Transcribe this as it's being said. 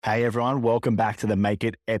Hey everyone, welcome back to the Make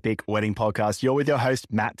It Epic Wedding Podcast. You're with your host,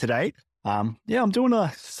 Matt, today. I'm doing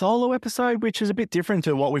a solo episode, which is a bit different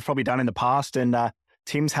to what we've probably done in the past. And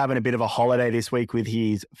Tim's having a bit of a holiday this week with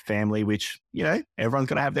his family, which, everyone's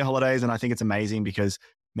going to have their holidays. And I think it's amazing because,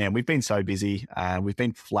 man, we've been so busy. We've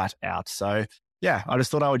been flat out. So, I just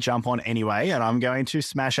thought I would jump on anyway. And I'm going to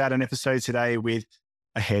smash out an episode today with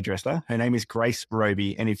a hairdresser. Her name is Grace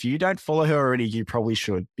Roby. And if you don't follow her already, you probably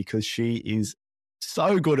should, because she is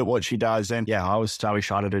so good at what she does. And I was so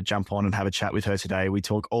excited to jump on and have a chat with her today. We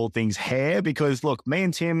talk all things hair because, look, me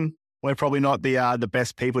and Tim, we're probably not the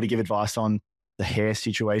best people to give advice on the hair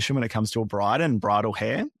situation when it comes to a bride and bridal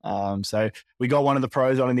hair. So we got one of the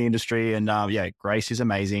pros on in the industry, and Grace is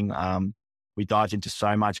amazing. We dived into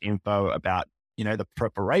so much info about the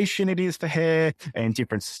preparation it is for hair and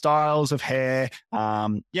different styles of hair.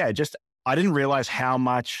 I didn't realize how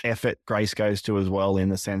much effort Grace goes to as well, in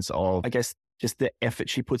the sense of, I guess, just the effort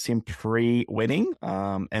she puts in pre-wedding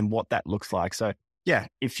and what that looks like. So,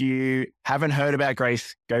 if you haven't heard about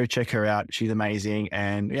Grace, go check her out. She's amazing.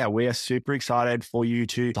 And we are super excited for you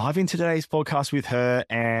to dive into today's podcast with her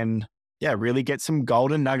and, really get some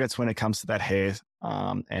golden nuggets when it comes to that hair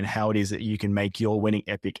and how it is that you can make your wedding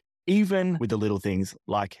epic, even with the little things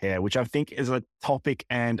like hair, which I think is a topic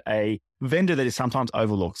and a vendor that is sometimes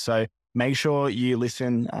overlooked. So make sure you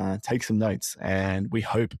listen, take some notes, and we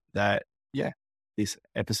hope that this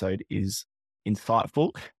episode is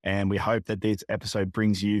insightful, and we hope that this episode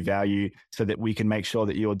brings you value so that we can make sure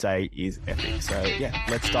that your day is epic. So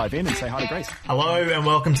let's dive in and say hi to Grace. Hello and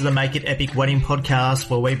welcome to the Make It Epic Wedding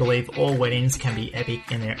Podcast, where we believe all weddings can be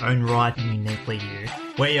epic in their own right and uniquely you.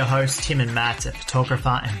 We're your hosts, Tim and Matt, a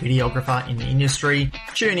photographer and videographer in the industry.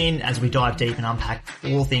 Tune in as we dive deep and unpack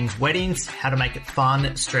all things weddings, how to make it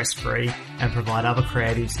fun, stress-free, and provide other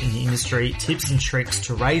creatives in the industry tips and tricks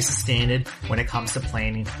to raise the standard when it comes to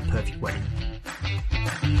planning the perfect wedding.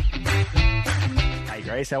 Hey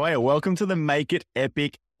Grace, how are you? Welcome to the Make It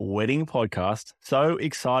Epic Wedding Podcast. So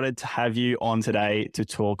excited to have you on today to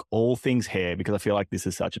talk all things hair, because I feel like this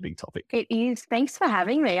is such a big topic. It is. Thanks for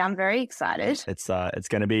having me. I'm very excited. It's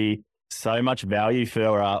going to be so much value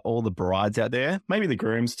for all the brides out there, maybe the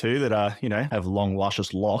grooms too that have long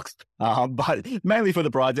luscious locks, but mainly for the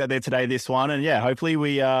brides out there today, this one. And hopefully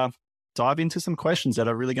we dive into some questions that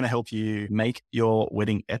are really going to help you make your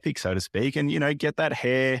wedding epic, so to speak, and get that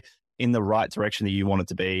hair in the right direction that you want it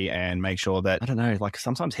to be, and make sure that,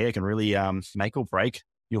 sometimes hair can really make or break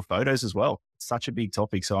your photos as well. It's such a big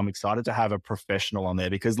topic. So I'm excited to have a professional on there,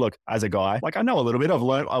 because look, as a guy, I know a little bit, I've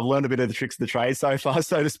learned a bit of the tricks of the trade so far,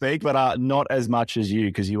 so to speak, but not as much as you,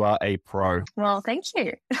 because you are a pro. Well, thank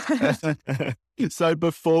you. So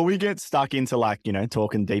before we get stuck into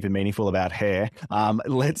talking deep and meaningful about hair,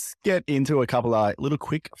 let's get into a couple of little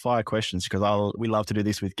quick fire questions, because we love to do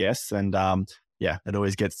this with guests, and it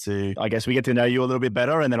always gets to, I guess we get to know you a little bit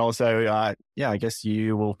better. And then also, I guess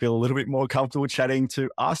you will feel a little bit more comfortable chatting to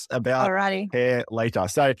us about hair later.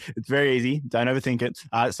 So it's very easy. Don't overthink it.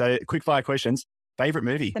 So quick fire questions. Favorite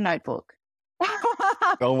movie? The Notebook.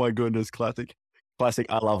 Oh my goodness. Classic.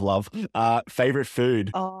 I love. Favorite food?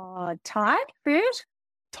 Oh, Thai food?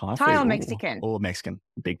 Thai food? Or Ooh. Mexican? Or Mexican.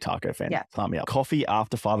 Big taco fan. Yeah. Sign me up. Coffee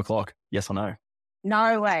after 5 o'clock? Yes or no?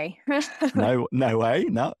 No way. No way?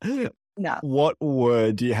 No. No. What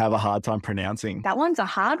word do you have a hard time pronouncing? That one's a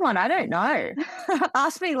hard one. I don't know.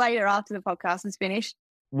 Ask me later after the podcast is finished.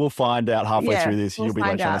 We'll find out halfway through this. You'll be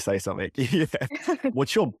trying to say something.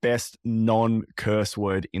 What's your best non-curse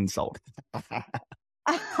word insult?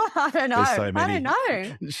 I don't know. There's so many. I don't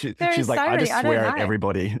know. She's like, I just swear at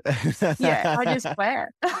everybody. I just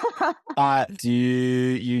swear. Do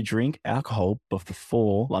you drink alcohol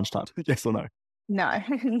before lunchtime? Yes or no? No.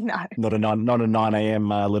 Not a 9 a.m.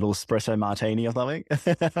 Little espresso martini or something?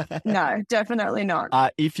 No, definitely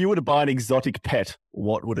not. If you were to buy an exotic pet,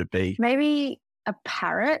 what would it be? Maybe a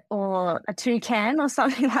parrot or a toucan or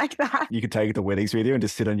something like that. You could take it to weddings with you and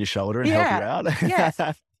just sit on your shoulder and help you out.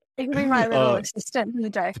 Yeah. It can be my little assistant in the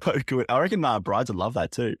day. So good. I reckon brides would love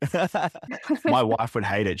that too. My wife would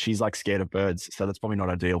hate it. She's scared of birds, so that's probably not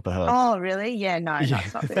ideal for her. Oh, really? Yeah, no,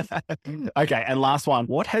 that's not good. Okay, and last one.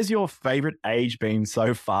 What has your favorite age been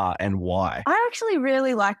so far, and why? I actually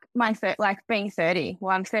really like being 30.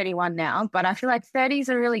 Well, I'm 31 now, but I feel like 30s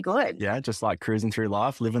are really good. Yeah, just cruising through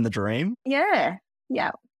life, living the dream. Yeah.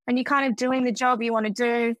 And you're kind of doing the job you want to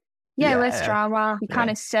do. Yeah, less drama. You're kind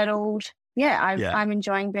of settled. I'm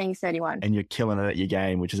enjoying being 31. And you're killing it at your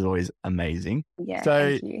game, which is always amazing. Yeah.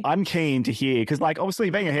 So I'm keen to hear, because obviously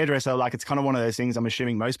being a hairdresser, it's kind of one of those things I'm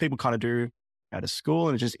assuming most people kind of do out of school,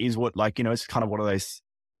 and it just is what, it's kind of one of those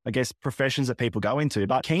I guess, professions that people go into.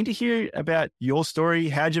 But keen to hear about your story.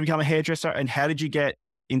 How did you become a hairdresser and how did you get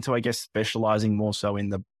into, I guess, specializing more so in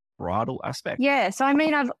the bridal aspect? Yeah. So, I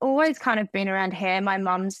mean, I've always kind of been around hair. My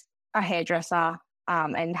mum's a hairdresser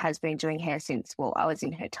and has been doing hair since, well, I was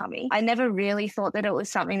in her tummy. I never really thought that it was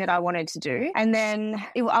something that I wanted to do. And then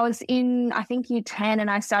I was in, I think, year 10 and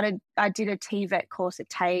I did a TVET course at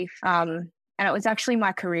TAFE. And it was actually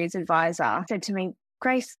my careers advisor said to me,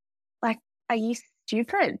 Grace, like, are you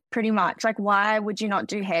stupid, pretty much? Like, why would you not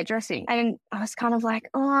do hairdressing? And I was kind of like,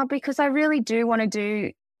 oh, because I really do want to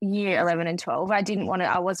do year 11 and 12.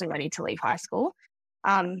 I wasn't ready to leave high school.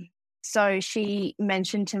 So she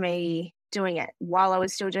mentioned to me doing it while I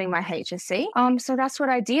was still doing my HSC. So that's what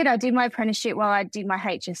I did. I did my apprenticeship while I did my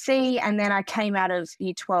HSC, and then I came out of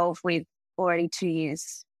year 12 with already 2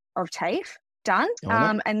 years of TAFE done.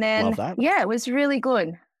 And then, it was really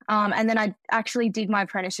good. And then I actually did my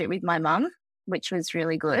apprenticeship with my mum, which was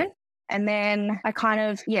really good. And then I kind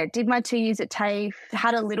of, did my 2 years at TAFE,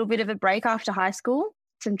 had a little bit of a break after high school,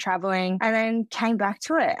 some traveling, and then came back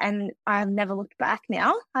to it. And I've never looked back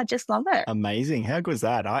now. I just love it. Amazing. How good is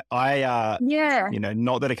that? I you know,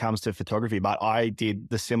 not that it comes to photography, but I did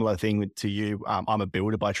the similar thing to you. I'm a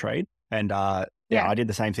builder by trade. And I did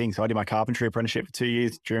the same thing. So I did my carpentry apprenticeship for 2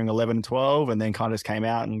 years during 11 and 12, and then kind of just came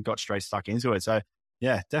out and got straight stuck into it. So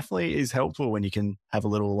yeah, definitely is helpful when you can have a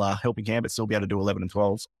little helping hand, but still be able to do 11 and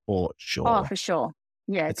 12s for sure. Oh, for sure.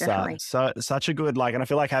 Yeah, it's definitely. Such a good, like, and I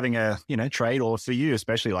feel like having a, trade, or for you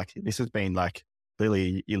especially, like this has been like,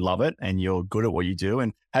 clearly you love it and you're good at what you do,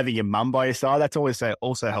 and having your mum by your side, that's always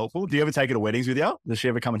also helpful. Do you ever take her to weddings with you? Does she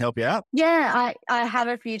ever come and help you out? Yeah, I have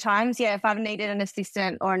a few times. Yeah, if I've needed an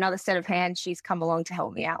assistant or another set of hands, she's come along to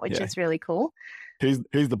help me out, which is really cool. Who's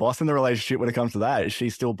the boss in the relationship when it comes to that? Is she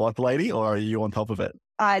still boss lady or are you on top of it?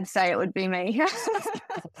 I'd say it would be me.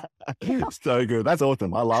 So good. That's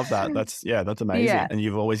awesome. I love that. That's amazing. Yeah. And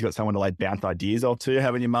you've always got someone to like bounce ideas off too,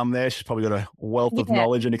 having your mum there. She's probably got a wealth of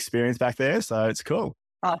knowledge and experience back there. So it's cool.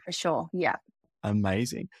 Oh, for sure. Yeah.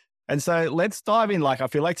 Amazing. And so let's dive in. Like, I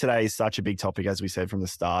feel like today is such a big topic, as we said from the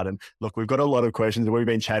start. And look, we've got a lot of questions. We've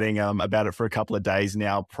been chatting about it for a couple of days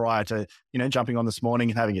now prior to, jumping on this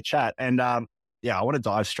morning and having a chat. And I want to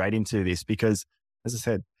dive straight into this because, as I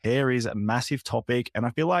said, hair is a massive topic. And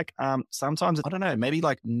I feel like sometimes, I don't know, maybe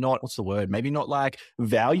like not, what's the word? Maybe not like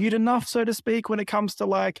valued enough, so to speak, when it comes to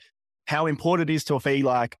like how important it is to be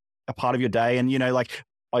like a part of your day. And, like,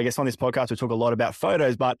 I guess on this podcast, we talk a lot about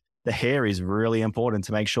photos, but the hair is really important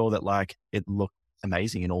to make sure that like it looks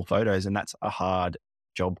amazing in all photos. And that's a hard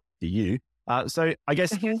job for you. So I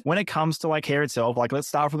guess when it comes to like hair itself, like let's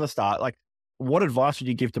start from the start. Like, what advice would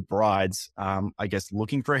you give to brides, I guess,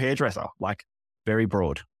 looking for a hairdresser? Like, very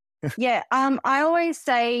broad. Yeah. I always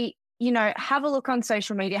say, have a look on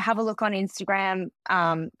social media, have a look on Instagram,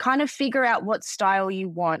 kind of figure out what style you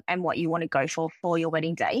want and what you want to go for your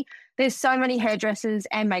wedding day. There's so many hairdressers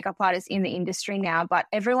and makeup artists in the industry now, but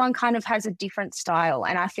everyone kind of has a different style.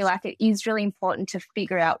 And I feel like it is really important to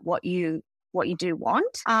figure out what you do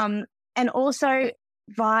want. And also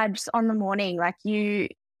vibes on the morning, like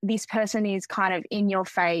this person is kind of in your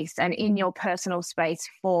face and in your personal space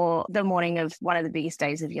for the morning of one of the biggest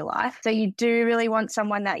days of your life. So you do really want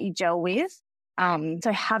someone that you gel with.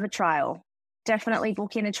 So have a trial. Definitely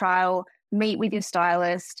book in a trial, meet with your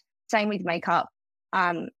stylist, same with makeup,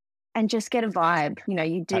 and just get a vibe.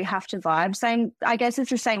 You do have to vibe. Same, I guess it's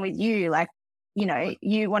the same with you. Like,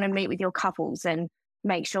 you want to meet with your couples and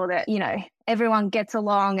make sure that, everyone gets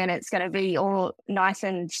along and it's going to be all nice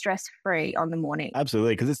and stress-free on the morning.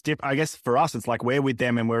 Absolutely. Because it's different. I guess for us, it's like we're with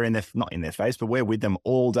them and we're not in their face, but we're with them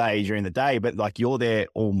all day during the day, but like you're there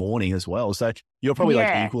all morning as well. So you're probably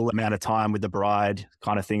like equal amount of time with the bride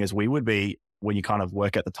kind of thing as we would be when you kind of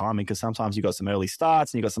work at the timing, because sometimes you got some early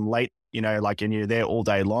starts and you got some late, and you're there all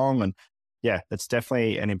day long. And yeah, that's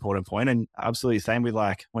definitely an important point. And absolutely same with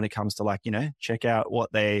like when it comes to like, check out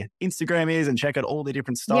what their Instagram is and check out all the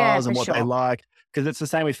different styles and what they like. Because it's the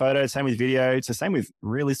same with photos, same with video. It's the same with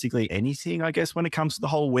realistically anything, I guess, when it comes to the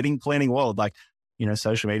whole wedding planning world. Like,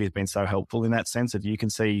 social media has been so helpful in that sense that you can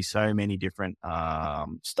see so many different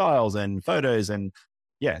styles and photos. And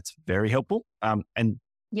yeah, it's very helpful.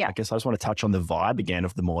 I guess I just want to touch on the vibe again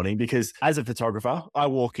of the morning, because as a photographer, I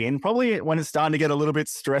walk in probably when it's starting to get a little bit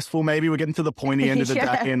stressful. Maybe we're getting to the pointy end of the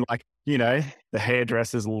day and like, the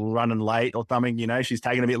hairdresser's running late or something, she's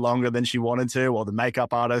taking a bit longer than she wanted to, or the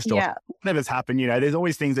makeup artist or whatever's happened. There's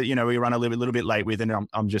always things that, we run a little bit late with, and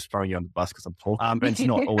I'm just throwing you on the bus because I'm tall. It's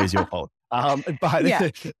not always your fault.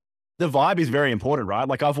 But the vibe is very important, right?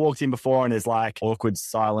 Like I've walked in before and there's like awkward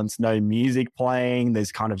silence, no music playing.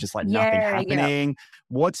 There's kind of just like nothing happening.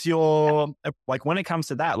 What's your, like when it comes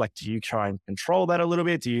to that, like do you try and control that a little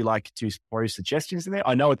bit? Do you like to throw suggestions in there?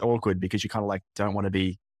 I know it's awkward because you kind of like don't want to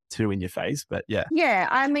be too in your face, but yeah. Yeah,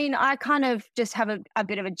 I mean, I kind of just have a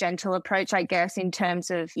bit of a gentle approach, I guess, in terms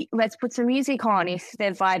of let's put some music on if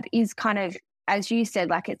their vibe is kind of, as you said,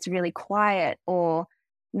 like it's really quiet or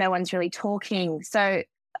no one's really talking. So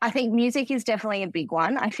I think music is definitely a big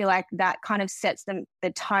one. I feel like that kind of sets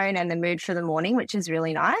the tone and the mood for the morning, which is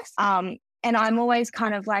really nice. And I'm always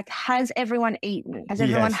kind of like, has everyone eaten? Has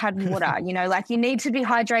everyone had water? You know, like you need to be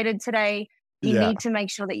hydrated today. You need to make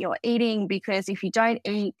sure that you're eating, because if you don't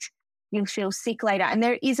eat, you'll feel sick later. And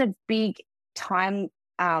there is a big time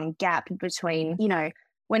gap between, you know,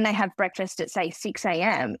 when they have breakfast at say 6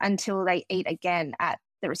 a.m. until they eat again at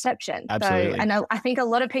the reception. Absolutely. So, and I think a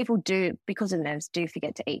lot of people do, because of nerves, do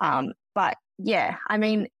forget to eat. But yeah, I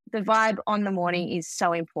mean, the vibe on the morning is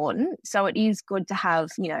so important. So it is good to have,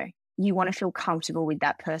 you know, you want to feel comfortable with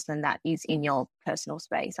that person that is in your personal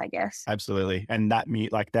space, I guess. Absolutely. And that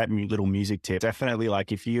little music tip, definitely,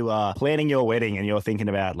 like if you are planning your wedding and you're thinking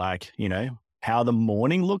about like, you know, how the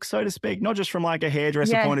morning looks, so to speak, not just from like a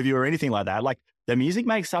hairdresser point of view or anything like that. Like the music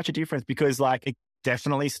makes such a difference, because like it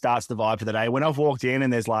definitely starts the vibe for the day. When I've walked in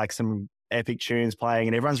and there's like some epic tunes playing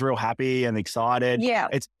and everyone's real happy and excited. Yeah.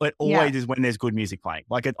 It always is when there's good music playing.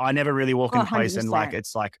 Like I never really walk in a place 100%. And like,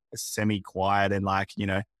 it's like semi-quiet and like, you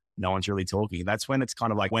know, no one's really talking. That's when it's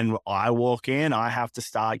kind of like when I walk in, I have to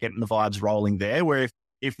start getting the vibes rolling there, where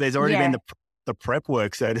if there's already been the prep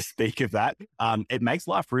work, so to speak, of that, it makes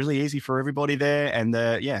life really easy for everybody there. And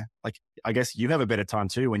like I guess you have a better time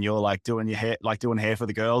too when you're like doing your hair, like doing hair for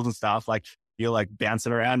the girls and stuff. Like you're like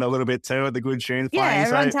bouncing around a little bit too at the good tunes playing. Yeah,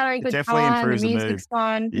 everyone's having a good definitely time. Improves the the music's mood.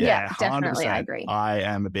 on. Yeah, definitely. 100%. I agree. I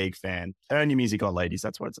am a big fan. Turn your music on, ladies.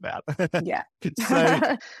 That's what it's about. Yeah.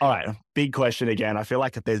 So, all right, big question again. I feel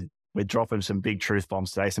like we're dropping some big truth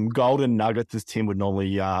bombs today, some golden nuggets, as Tim would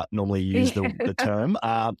normally use the term.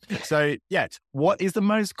 So, what is the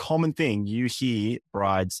most common thing you hear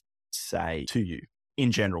brides say to you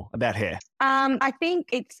in general about hair? I think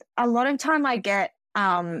it's a lot of time I get,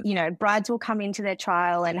 you know, brides will come into their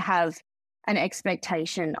trial and have an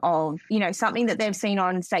expectation of, you know, something that they've seen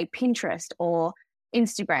on, say, Pinterest or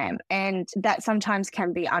Instagram, and that sometimes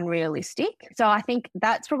can be unrealistic. So I think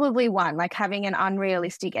that's probably one, like having an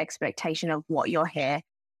unrealistic expectation of what your hair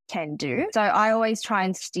can do. So I always try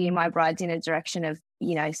and steer my brides in a direction of,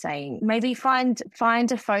 you know, saying maybe find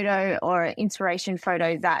a photo or an inspiration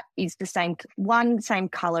photo that is the same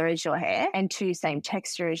color as your hair, and two, same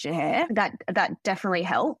texture as your hair. That definitely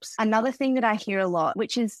helps. Another thing that I hear a lot,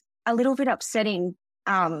 which is a little bit upsetting,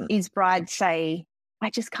 is brides say, I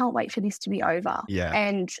just can't wait for this to be over. Yeah.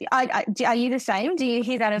 And are you the same? Do you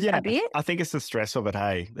hear that a bit? I think it's the stress of it,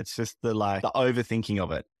 hey. It's just the overthinking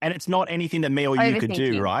of it. And it's not anything that me or you could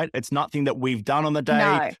do, right? It's nothing that we've done on the day.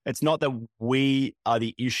 No. It's not that we are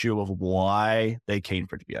the issue of why they're keen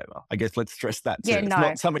for it to be over. I guess let's stress that too. Yeah, it's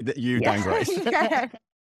not something that you've done, Grace.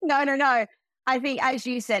 No. I think, as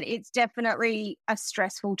you said, it's definitely a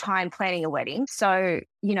stressful time planning a wedding. So,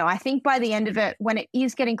 you know, I think by the end of it, when it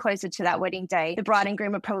is getting closer to that wedding day, the bride and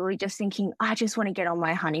groom are probably just thinking, I just want to get on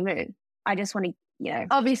my honeymoon. I just want to, you know,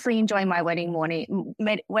 obviously enjoy my wedding morning,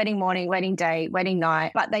 wedding day, wedding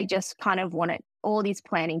night, but they just kind of want all this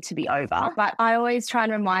planning to be over. But I always try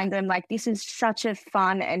and remind them, like, this is such a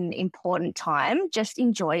fun and important time. Just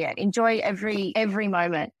enjoy it. Enjoy every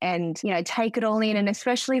moment, and, you know, take it all in. And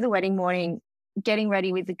especially the wedding morning, getting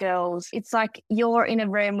ready with the girls. It's like you're in a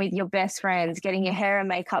room with your best friends, getting your hair and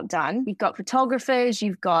makeup done. You've got photographers,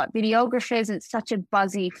 you've got videographers. It's such a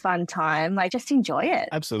buzzy, fun time. Like, just enjoy it.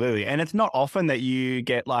 Absolutely. And it's not often that you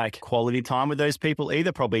get like quality time with those people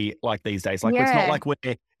either, probably, like these days. Like it's not like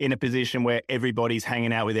we're in a position where everybody's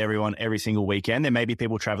hanging out with everyone every single weekend. There may be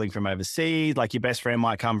people traveling from overseas. Like your best friend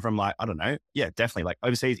might come from like, I don't know. Yeah, definitely. Like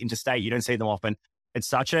overseas, interstate, you don't see them often. It's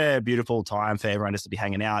such a beautiful time for everyone just to be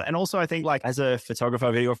hanging out. And also I think, like, as a photographer,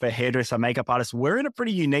 videographer, hairdresser, makeup artist, we're in a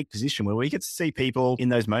pretty unique position where we get to see people in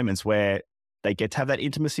those moments where they get to have that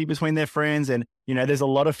intimacy between their friends. And, you know, there's a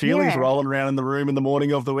lot of feelings rolling around in the room in the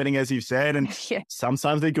morning of the wedding, as you've said. And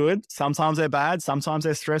sometimes they're good, sometimes they're bad, sometimes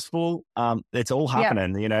they're stressful. It's all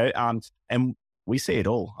happening, you know, and we see it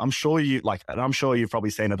all. I'm sure you've probably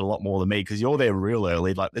seen it a lot more than me, because you're there real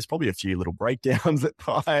early. Like there's probably a few little breakdowns at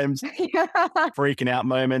times, freaking out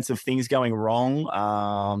moments of things going wrong.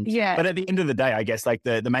 But at the end of the day, I guess like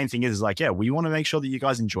the main thing is like, we want to make sure that you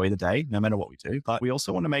guys enjoy the day no matter what we do. But we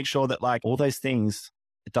also want to make sure that like all those things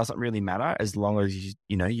it doesn't really matter as long as,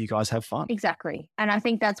 you guys have fun. Exactly. And I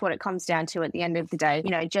think that's what it comes down to at the end of the day.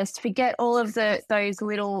 Just forget all of those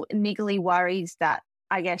little niggly worries that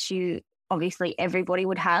I guess obviously everybody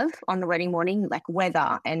would have on the wedding morning, like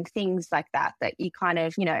weather and things like that you kind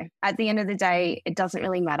of, at the end of the day, it doesn't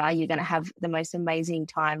really matter. You're going to have the most amazing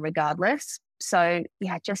time regardless. So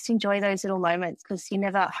yeah, just enjoy those little moments because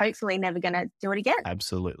you're hopefully never going to do it again.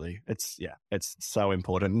 Absolutely. It's so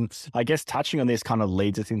important. And I guess touching on this kind of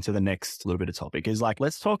leads us into the next little bit of topic is like,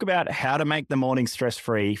 let's talk about how to make the morning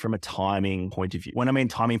stress-free from a timing point of view. When I mean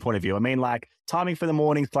timing point of view, I mean like timing for the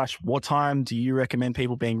morning / what time do you recommend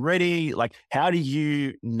people being ready? Like, how do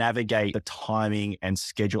you navigate the timing and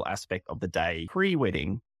schedule aspect of the day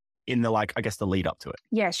pre-wedding in the the lead up to it?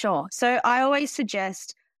 Yeah, sure. So I always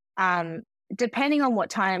suggest, depending on what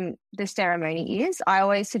time the ceremony is, I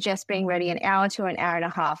always suggest being ready an hour to an hour and a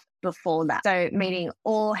half before that. So meaning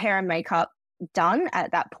all hair and makeup done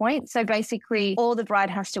at that point. So basically all the bride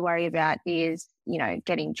has to worry about is,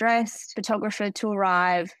 getting dressed, photographer to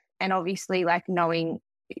arrive, and obviously like knowing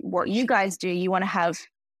what you guys do, you want to have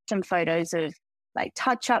some photos of like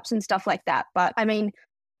touch-ups and stuff like that. But I mean,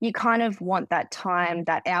 you kind of want that time,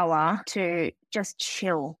 that hour to just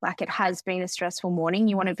chill. Like it has been a stressful morning.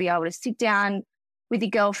 You want to be able to sit down with your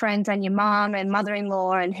girlfriends and your mom and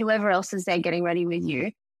mother-in-law and whoever else is there getting ready with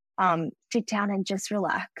you. Sit down and just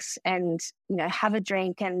relax and, have a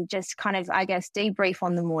drink and just kind of, I guess, debrief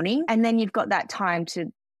on the morning. And then you've got that time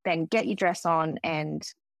to then get your dress on and,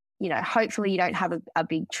 hopefully you don't have a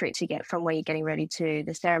big trip to get from where you're getting ready to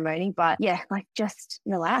the ceremony. But yeah, like just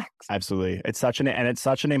relax. Absolutely. It's such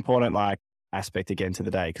an important aspect again to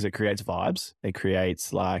the day because it creates vibes. It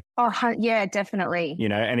creates Oh, yeah, definitely.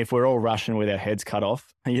 And if we're all rushing with our heads cut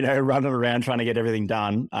off, running around trying to get everything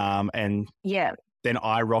done. And yeah, then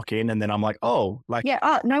I rock in and then I'm like, oh,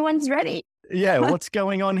 no one's ready. Yeah, what's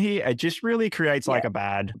going on here? It just really creates a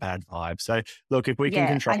bad vibe. So look, if we can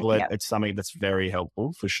control it, it's something that's very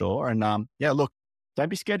helpful for sure. And look, don't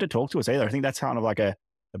be scared to talk to us either. I think that's kind of like a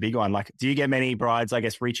big one. Like, do you get many brides, I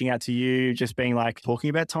guess, reaching out to you, just being talking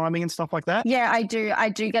about timing and stuff like that? Yeah, I do. I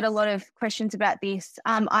do get a lot of questions about this.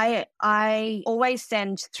 I always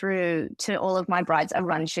send through to all of my brides a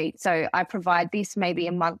run sheet. So I provide this maybe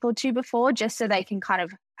a month or two before, just so they can kind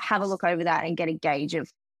of have a look over that and get a gauge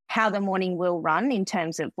of how the morning will run in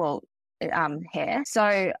terms of, hair.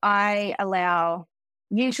 So I allow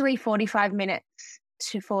usually 45 minutes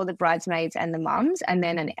for the bridesmaids and the mums, and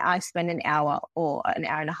then I spend an hour or an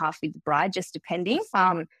hour and a half with the bride, just depending.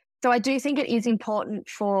 So I do think it is important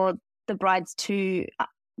for the brides to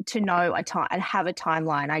know a time and have a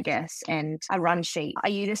timeline, I guess, and a run sheet. Are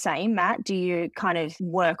you the same, Matt? Do you kind of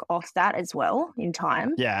work off that as well in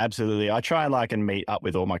time? Yeah, absolutely. I try and meet up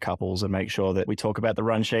with all my couples and make sure that we talk about the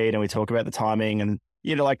run sheet and we talk about the timing and,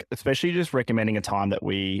 especially just recommending a time that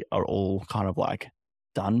we are all kind of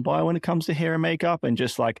done by when it comes to hair and makeup and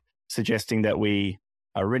just suggesting that we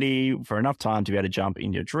are ready for enough time to be able to jump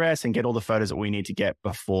in your dress and get all the photos that we need to get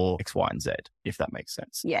before X, Y, and Z, if that makes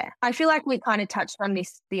sense. Yeah. I feel like we kind of touched on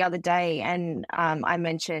this the other day and I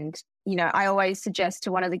mentioned, I always suggest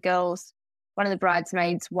to one of the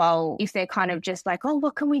bridesmaids, if they're kind of just like, oh,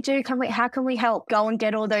 what can we do? How can we help? Go and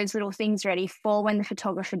get all those little things ready for when the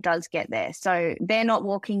photographer does get there. So they're not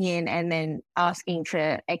walking in and then asking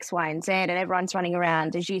for X, Y, and Z and everyone's running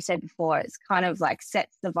around. As you said before, it's kind of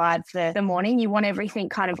sets the vibe for the morning. You want everything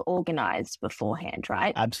kind of organized beforehand,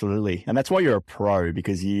 right? Absolutely. And that's why you're a pro,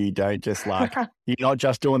 because you don't just you're not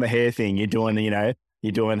just doing the hair thing. You're doing,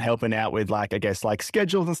 you're doing helping out with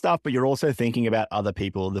schedules and stuff, but you're also thinking about other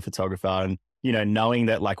people, the photographer, and, knowing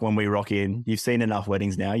that when we rock in, you've seen enough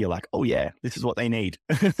weddings now, you're like, oh yeah, this is what they need,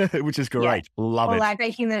 which is great. Yeah. Love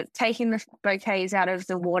it. Taking the bouquets out of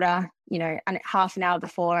the water, and half an hour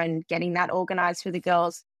before and getting that organized for the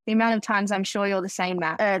girls. The amount of times, I'm sure you're the same,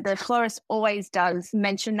 Matt. The florist always does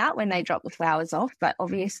mention that when they drop the flowers off, but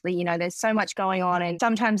obviously, there's so much going on and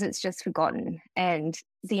sometimes it's just forgotten. And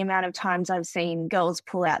the amount of times I've seen girls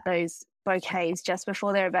pull out those bouquets just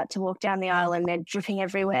before they're about to walk down the aisle and they're dripping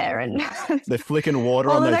everywhere and they're flicking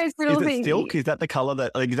water on those little is things. It silk? Is that the color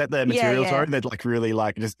is that the material? Sorry, that really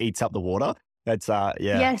just eats up the water. That's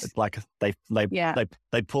yes. It's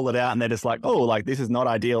they pull it out and they're just this is not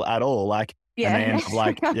ideal at all. And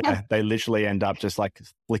then they literally end up just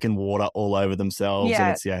flicking water all over themselves.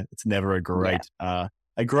 And it's never a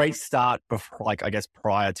great start before, I guess,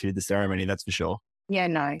 prior to the ceremony. That's for sure. Yeah,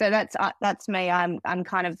 no. So that's me. I'm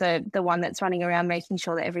kind of the one that's running around making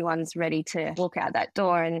sure that everyone's ready to walk out that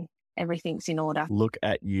door and everything's in order. Look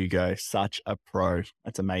at you go. Such a pro.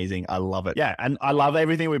 That's amazing. I love it. Yeah. And I love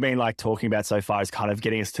everything we've been like talking about so far is kind of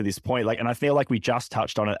getting us to this point. Like, and I feel like we just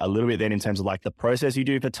touched on it a little bit then in terms of like the process you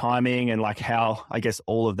do for timing and like how, I guess,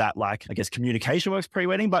 all of that, like, I guess communication works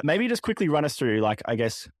pre-wedding, but maybe just quickly run us through like, I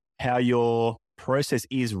guess, how your process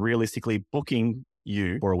is realistically booking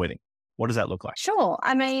you for a wedding. What does that look like? Sure.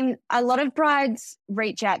 I mean, a lot of brides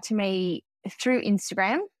reach out to me through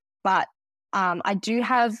Instagram, but I do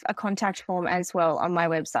have a contact form as well on my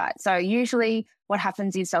website. So usually what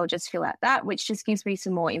happens is they'll just fill out that, which just gives me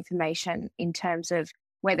some more information in terms of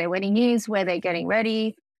where their wedding is, where they're getting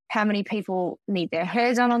ready, how many people need their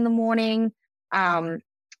hair done on the morning.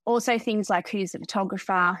 Also things like who's the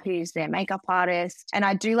photographer, who's their makeup artist. And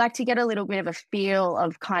I do like to get a little bit of a feel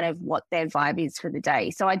of kind of what their vibe is for the day.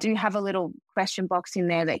 So I do have a little question box in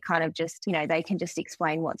there that kind of just, you know, they can just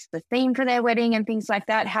explain what's the theme for their wedding and things like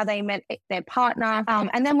that, how they met their partner.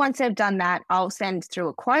 And then once they've done that, I'll send through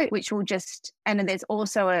a quote, which will just, and there's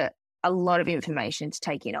also a lot of information to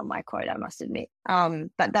take in on my quote, I must admit.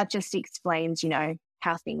 But that just explains, you know,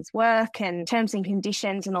 how things work and terms and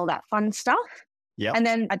conditions and all that fun stuff. Yep. And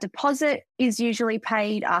then a deposit is usually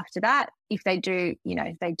paid after that. If they do, you know,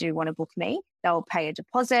 if they do want to book me, they'll pay a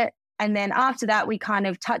deposit. And then after that, we kind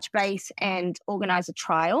of touch base and organize a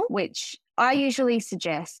trial, which I usually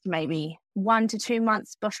suggest maybe 1 to 2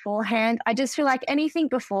 months beforehand. I just feel like anything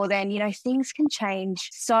before then, you know, things can change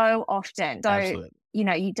so often. So, Absolutely. you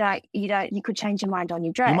know, you could change your mind on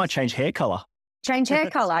your dress. You might change hair color. Change hair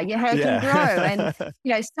color, your hair can grow, and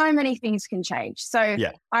you know, so many things can change. So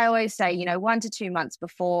I always say, you know, 1 to 2 months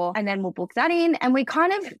before, and then we'll book that in. And we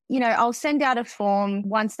kind of, you know, I'll send out a form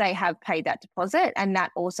once they have paid that deposit, and that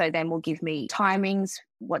also then will give me timings,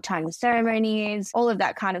 what time the ceremony is, all of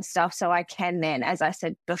that kind of stuff. So I can then, as I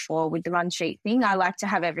said before with the run sheet thing, I like to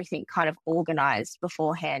have everything kind of organized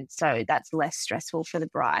beforehand, so that's less stressful for the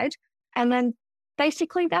bride. And then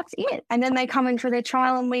basically that's it. And then they come in for their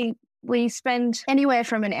trial, and we spend anywhere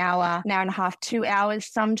from an hour and a half, 2 hours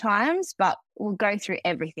sometimes, but we'll go through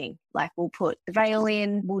everything. Like we'll put the veil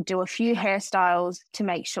in, we'll do a few hairstyles to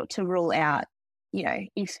make sure to rule out, you know,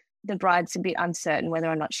 if the bride's a bit uncertain whether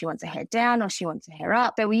or not she wants her hair down or she wants her hair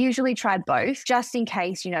up. But we usually try both just in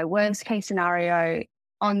case, you know, worst case scenario,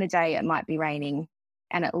 on the day it might be raining.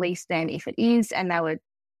 And at least then if it is and they were,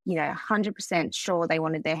 you know, 100% sure they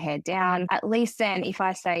wanted their hair down, at least then if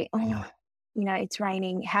I say, oh, you know, it's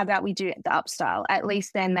raining, how about we do the up style? At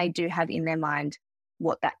least then they do have in their mind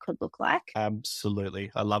what that could look like.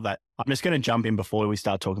 Absolutely. I love that. I'm just going to jump in before we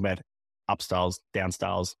start talking about up styles, down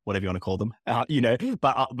styles, whatever you want to call them, you know,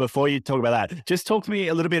 but before you talk about that, just talk to me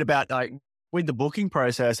a little bit about like with the booking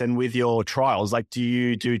process and with your trials. Like, do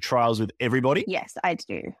you do trials with everybody? Yes, I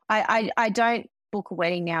do. I don't book a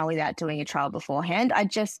wedding now without doing a trial beforehand. I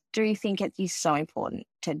just do think it is so important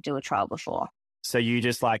to do a trial before. So you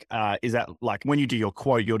just like, is that like when you do your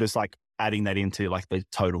quote, you're just like adding that into like the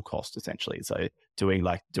total cost essentially. So doing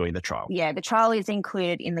the trial. Yeah, the trial is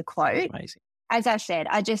included in the quote. Amazing. As I said,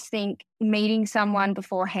 I just think meeting someone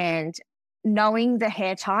beforehand, knowing the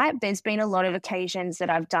hair type, there's been a lot of occasions that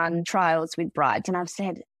I've done trials with brides and I've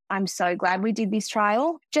said, I'm so glad we did this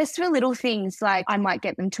trial. Just for little things like I might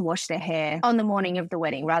get them to wash their hair on the morning of the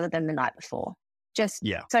wedding rather than the night before.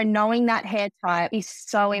 So knowing that hair type is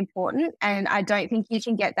so important, and I don't think you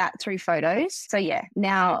can get that through photos. So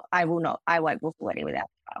now I won't book a wedding without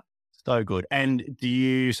a trial. So good. And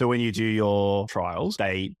so when you do your trials,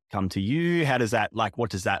 they come to you, how does that, like, what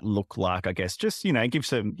does that look like? I guess just, you know, give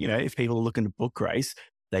some, you know, if people are looking to book Grace,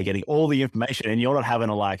 they're getting all the information and you're not having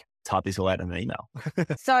to like type this all out in an email.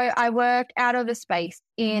 So I work out of a space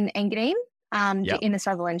in Engadine. In the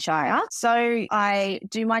Sutherland Shire. So I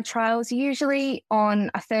do my trials usually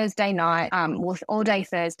on a Thursday night, with all day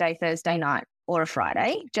Thursday night or a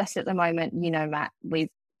Friday. Just at the moment, you know, Matt, with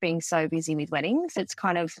being so busy with weddings, it's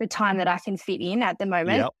kind of the time that I can fit in at the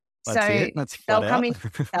moment. Yep, that's it. That's they'll come in,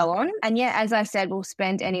 they'll on. And as I said, we'll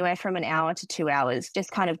spend anywhere from an hour to 2 hours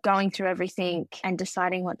just kind of going through everything and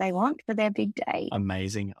deciding what they want for their big day.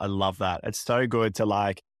 Amazing. I love that. It's so good to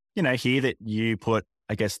like, you know, hear that you put,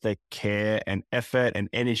 I guess, the care and effort and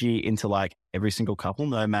energy into like every single couple,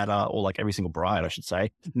 no matter, or like every single bride, I should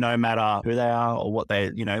say, no matter who they are or what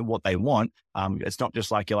they, you know, what they want. It's not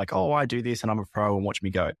just like, you're like, oh, I do this and I'm a pro and watch me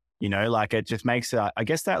go, you know, like it just makes, I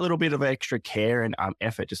guess that little bit of extra care and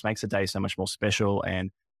effort just makes the day so much more special.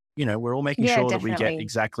 And, you know, we're all making sure definitely. that we get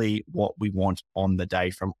exactly what we want on the day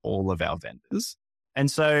from all of our vendors. And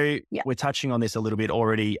so we're touching on this a little bit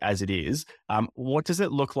already as it is. What does it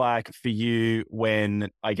look like for you when,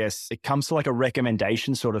 I guess, it comes to like a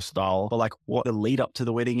recommendation sort of style, but like what the lead up to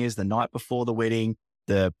the wedding is, the night before the wedding,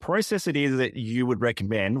 the process it is that you would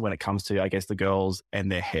recommend when it comes to, I guess, the girls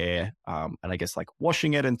and their hair, and I guess like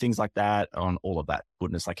washing it and things like that, on all of that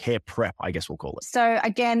goodness, like hair prep, I guess we'll call it. So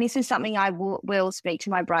again, this is something I will speak to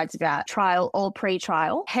my brides about, trial or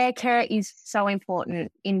pre-trial. Hair care is so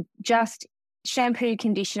important in just shampoo,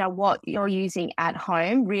 conditioner, what you're using at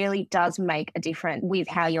home really does make a difference with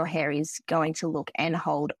how your hair is going to look and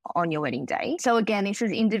hold on your wedding day. So again, this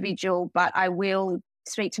is individual, but I will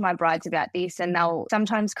speak to my brides about this, and they'll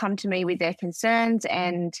sometimes come to me with their concerns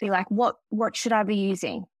and be like, what should I be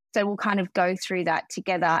using? So we'll kind of go through that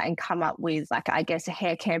together and come up with, like, I guess, a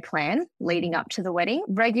hair care plan leading up to the wedding.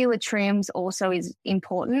 Regular trims also is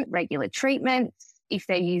important, regular treatments, if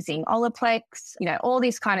they're using Olaplex, all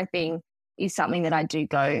this kind of thing is something that I do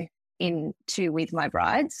go into with my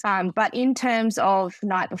brides. But in terms of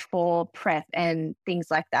night before prep and things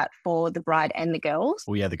like that for the bride and the girls.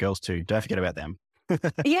 Oh yeah, the girls too. Don't forget about them.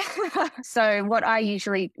 Yeah. So what I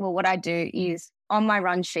do is on my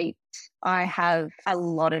run sheet, I have a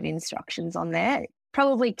lot of instructions on there.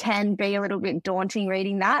 Probably can be a little bit daunting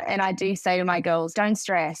reading that. And I do say to my girls, don't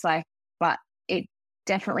stress, but it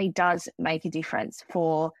definitely does make a difference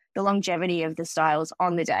for the longevity of the styles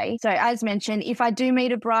on the day. So as mentioned, if I do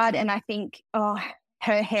meet a bride and I think,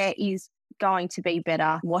 her hair is going to be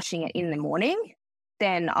better washing it in the morning,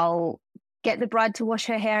 then I'll get the bride to wash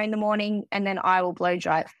her hair in the morning and then I will blow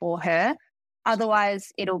dry it for her.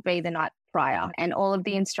 Otherwise, it'll be the night prior. And all of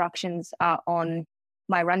the instructions are on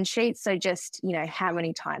my run sheet. So just, how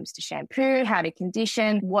many times to shampoo, how to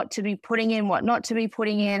condition, what to be putting in, what not to be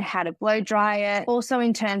putting in, how to blow dry it. Also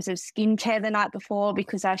in terms of skincare the night before,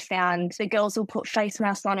 because I found the girls will put face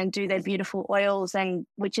masks on and do their beautiful oils, and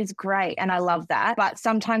which is great. And I love that. But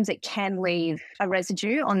sometimes it can leave a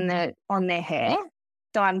residue on their hair.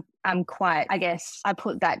 So I'm quite, I guess I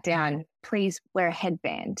put that down. Please wear a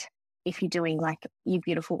headband if you're doing like your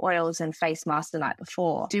beautiful oils and face masks the night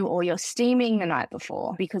before. Do all your steaming the night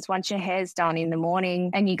before, because once your hair's done in the morning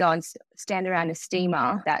and you go and stand around a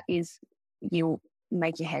steamer, you'll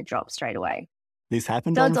make your hair drop straight away. This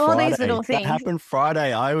happened so on it's Friday. All these little things. That happened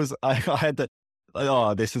Friday. I had the,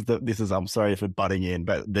 I'm sorry for butting in,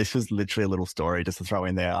 but this was literally a little story just to throw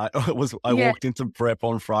in there. I walked into prep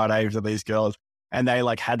on Friday for these girls, and they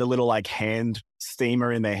had the little hand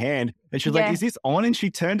steamer in their hand. And she was like, is this on? And she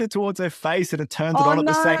turned it towards her face and it turned it on at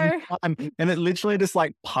the same time. And it literally just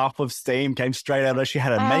puff of steam came straight out of her. She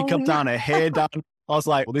had her makeup done, her hair done. I was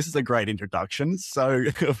like, well, this is a great introduction. So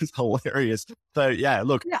it was hilarious. So yeah,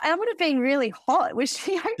 look. Yeah, I would have been really hot. Was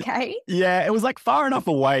she okay? Yeah, it was far enough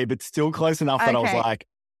away, but still close enough that I was like,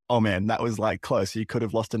 oh man, that was close. You could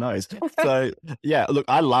have lost a nose. So yeah, look,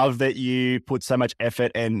 I love that you put so much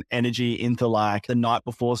effort and energy into the night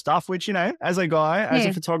before stuff, which, as a guy, as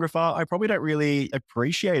a photographer, I probably don't really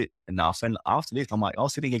appreciate it enough. And after this, I'm I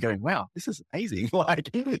was sitting here going, wow, this is amazing.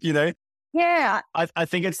 Yeah. I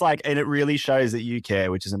think it's and it really shows that you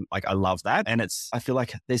care, which is I love that. And I feel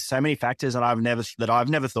like there's so many factors that I've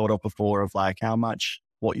never thought of before of how much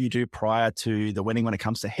what you do prior to the wedding when it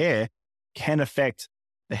comes to hair can affect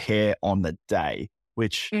the hair on the day,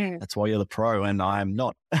 which that's why you're the pro and I'm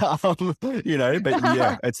not, but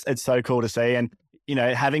yeah, it's so cool to see. And,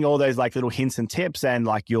 having all those little hints and tips and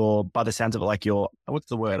by the sounds of it, what's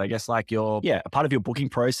the word? I guess a part of your booking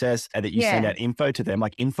process and that you send out info to them,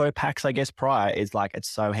 info packs, I guess prior is it's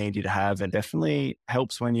so handy to have and definitely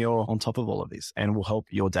helps when you're on top of all of this and will help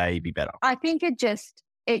your day be better. I think it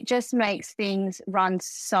just makes things run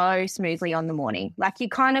so smoothly on the morning. You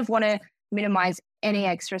kind of want to minimize any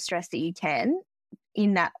extra stress that you can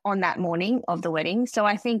on that morning of the wedding. So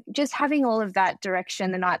I think just having all of that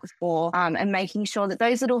direction the night before and making sure that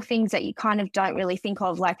those little things that you kind of don't really think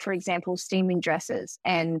of, for example, steaming dresses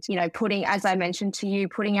and, putting, as I mentioned to you,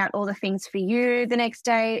 putting out all the ththings for you the next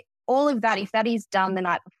day, all of that, if that is done the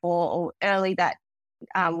night before or early that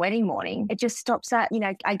wedding morning, it just stops that,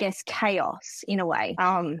 I guess, chaos in a way.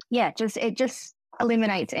 It just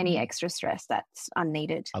eliminates any extra stress that's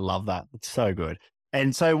unneeded. I love that. It's so good.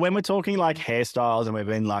 And so when we're talking hairstyles and we've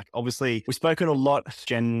been obviously we've spoken a lot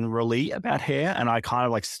generally about hair, and I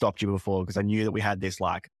kind of stopped you before because I knew that we had this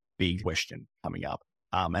big question coming up.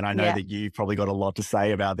 And I know that you've probably got a lot to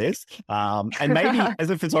say about this. And maybe as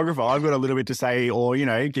a photographer, I've got a little bit to say or,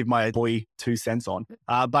 give my boy 2 cents on.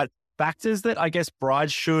 But factors that I guess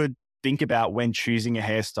brides should think about when choosing a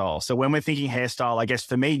hairstyle. So when we're thinking hairstyle, I guess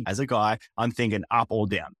for me as a guy, I'm thinking up or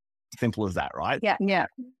down. Simple as that, right? Yeah.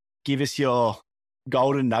 Give us your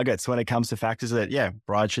golden nuggets when it comes to factors that,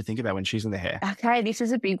 brides should think about when choosing their hair. Okay, this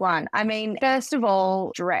is a big one. I mean, first of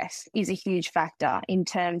all, dress is a huge factor in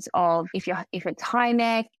terms of if it's high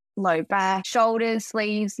neck, low back, shoulders,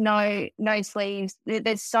 sleeves, no sleeves.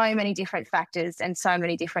 There's so many different factors and so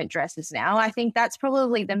many different dresses now. I think that's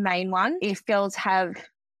probably the main one. If girls have,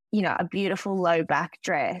 a beautiful low back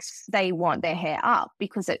dress, they want their hair up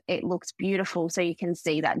because it looks beautiful. So you can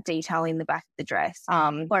see that detail in the back of the dress.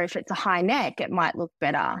 Or if it's a high neck, it might look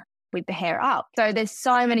better with the hair up. So there's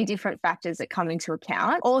so many different factors that come into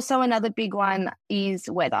account. Also, another big one is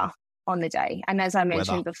weather on the day. And as I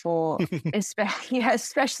mentioned before,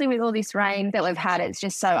 especially with all this rain that we've had, it's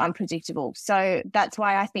just so unpredictable. So that's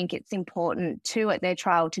why I think it's important at their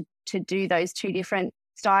trial to do those two different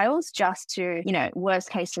styles, just to, worst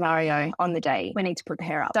case scenario on the day, we need to put the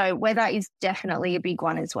hair up. So weather is definitely a big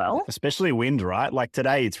one as well. Especially wind, right? Like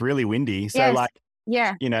today, it's really windy. So yes.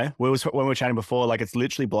 Yeah. When we were chatting before, like it's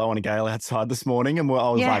literally blowing a gale outside this morning. And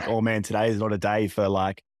I was like, oh man, today is not a day for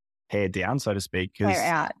like hair down, so to speak. Hair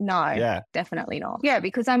out. No, definitely not. Yeah,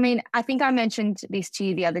 because I think I mentioned this to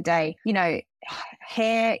you the other day,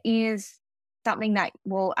 hair is something that,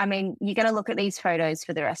 you're going to look at these photos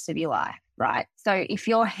for the rest of your life, right? So if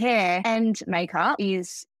your hair and makeup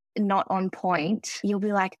is not on point, you'll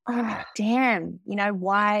be like, oh, damn,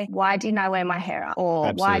 why didn't I wear my hair up? Or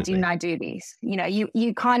Absolutely. Why didn't I do this?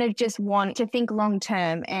 You kind of just want to think long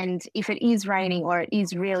term. And if it is raining or it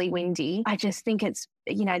is really windy, I just think it's,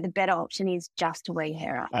 the better option is just to wear your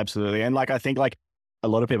hair up. Absolutely. And I think a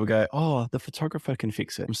lot of people go, oh, the photographer can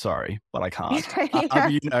fix it. I'm sorry, but I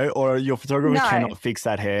can't. Or your photographer cannot fix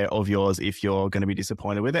that hair of yours if you're going to be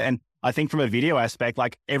disappointed with it. And I think from a video aspect,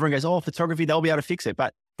 everyone goes, oh, photography, they'll be able to fix it.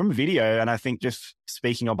 But from a video, and I think just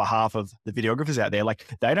speaking on behalf of the videographers out there,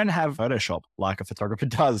 they don't have Photoshop like a photographer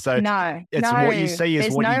does. So what you see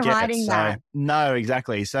is what you get. So, no,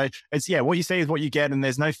 exactly. So it's, what you see is what you get, and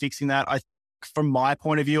there's no fixing that. From my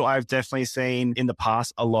point of view, I've definitely seen in the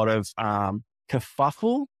past a lot of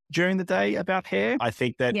kerfuffle during the day about hair. I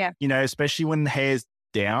think that, especially when the hair's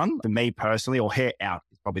down, for me personally, or hair out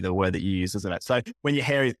is probably the word that you use, isn't it? So when your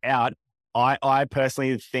hair is out, I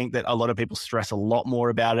personally think that a lot of people stress a lot more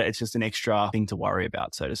about it. It's just an extra thing to worry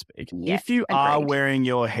about, so to speak. Yeah, if you are wearing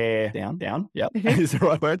your hair down, is the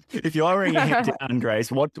right word. If you are wearing your hair down,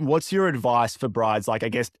 Grace, what's your advice for brides? I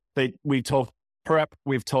guess that we talked prep,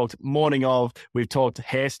 we've talked morning of, we've talked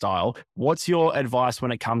hairstyle. What's your advice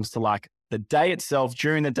when it comes to the day itself,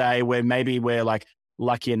 during the day, where maybe we're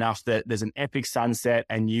lucky enough that there's an epic sunset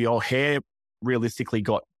and your hair realistically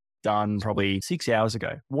got done probably 6 hours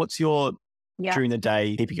ago? What's your during the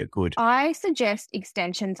day keeping it good? I suggest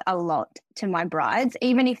extensions a lot to my brides,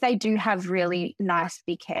 even if they do have really nice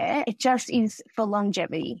thick hair. It just is for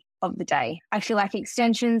longevity of the day. I feel like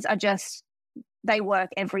extensions are they work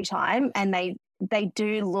every time, and they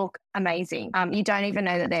do look amazing. You don't even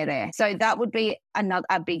know that they're there. So that would be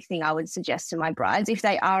a big thing I would suggest to my brides if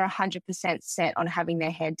they are 100% set on having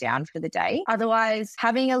their hair down for the day. Otherwise,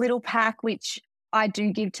 having a little pack, which I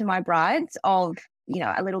do give to my brides, of,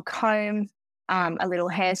 a little comb, a little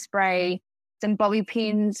hairspray, some bobby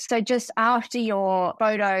pins. So just after your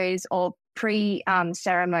photos or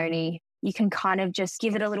pre-ceremony, you can kind of just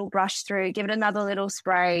give it a little brush through, give it another little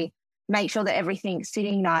spray, make sure that everything's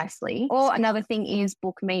sitting nicely. Or another thing is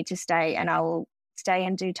book me to stay, and I will stay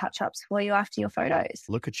and do touch-ups for you after your photos.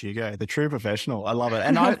 Look at you go, the true professional. I love it.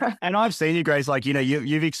 And I've seen you, Grace,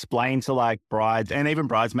 you've explained to brides and even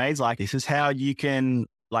bridesmaids, this is how you can,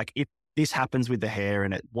 if this happens with the hair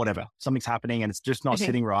and whatever, something's happening and it's just not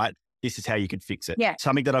sitting right, this is how you could fix it. Yeah.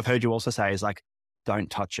 Something that I've heard you also say is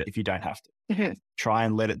don't touch it if you don't have to. Try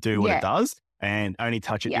and let it do what it does, and only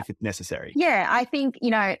touch it if it's necessary. Yeah, I think,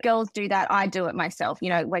 girls do that. I do it myself.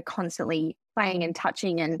 We're constantly playing and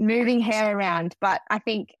touching and moving hair around. But I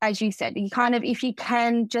think, as you said, you kind of, if you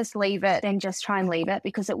can just leave it, then just try and leave it,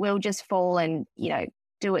 because it will just fall and,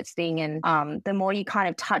 do its thing. And the more you kind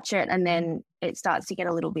of touch it, and then it starts to get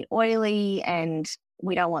a little bit oily, and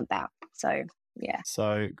we don't want that. So yeah.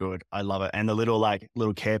 So good. I love it. And the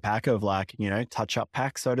little care pack of touch up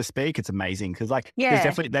pack, so to speak. It's amazing because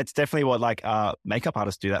that's definitely what makeup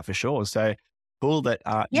artists do that for sure. So cool that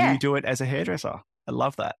you do it as a hairdresser. I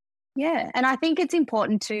love that. Yeah. And I think it's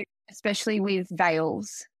important too, especially with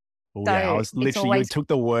veils. Oh, so I was literally, you took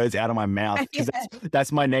the words out of my mouth, because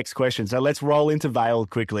that's my next question. So let's roll into veil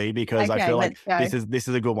quickly, because I feel like this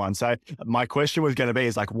is a good one. So my question was going to be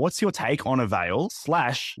what's your take on a veil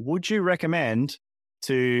 / would you recommend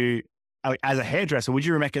to, as a hairdresser, would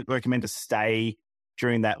you recommend to stay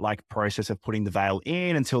during that process of putting the veil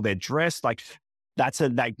in until they're dressed?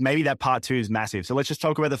 Maybe that part 2 is massive. So let's just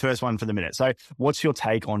talk about the first one for the minute. So what's your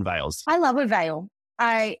take on veils? I love a veil.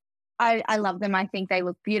 I love them. I think they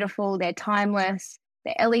look beautiful. They're timeless.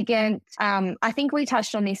 They're elegant. I think we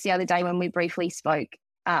touched on this the other day when we briefly spoke.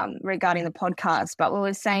 regarding the podcast, but we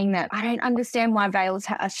were saying that I don't understand why veils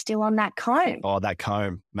are still on that comb. Oh, that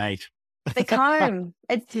comb, mate. The comb.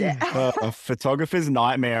 It's A photographer's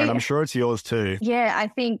nightmare, and I'm sure it's yours too. Yeah, I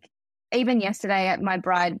think even yesterday, my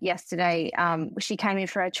bride yesterday, she came in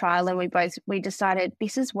for a trial, and we decided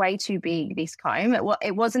this is way too big, this comb.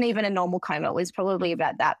 It wasn't even a normal comb. It was probably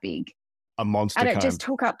about that big. A monster and comb. It just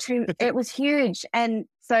took up it was huge. And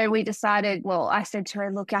so we decided, well, I said to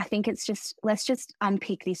her, look, I think let's just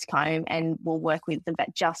unpick this comb and we'll work with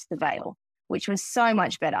just the veil, which was so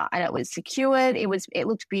much better. And it was secured. It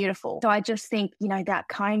looked beautiful. So I just think, that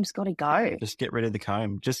comb's got to go. Just get rid of the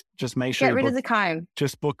comb. Just make sure get rid of the comb.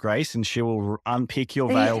 Just book Grace and she will unpick your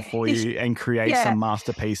veil for you and create some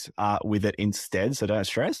masterpiece with it instead. So don't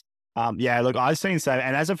stress. Look, I've seen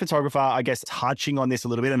and as a photographer, I guess touching on this a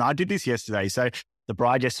little bit, and I did this yesterday. So the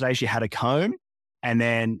bride yesterday, she had a comb and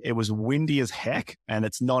then it was windy as heck, and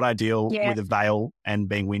it's not ideal with a veil and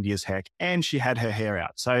being windy as heck. And she had her hair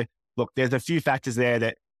out. So look, there's a few factors there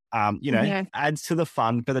that, adds to the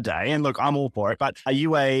fun for the day. And look, I'm all for it. But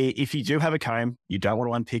if you do have a comb, you don't want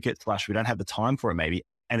to unpick it, / we don't have the time for it maybe,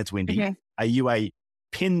 and it's windy. Are you a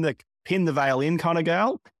pin the veil in kind of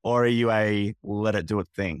girl, or are you a let it do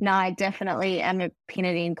its thing? No, I definitely am a pin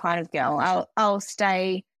it in kind of girl. I'll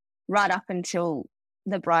stay right up until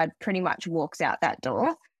the bride pretty much walks out that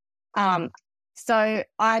door. So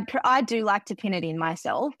I do like to pin it in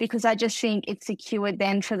myself because I just think it's secured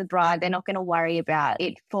then for the bride. They're not going to worry about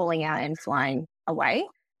it falling out and flying away.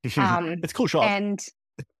 It's a cool shot. And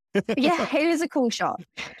yeah, it is a cool shot.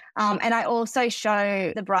 And I also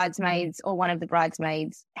show the bridesmaids or one of the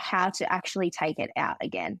bridesmaids how to actually take it out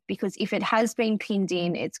again, because if it has been pinned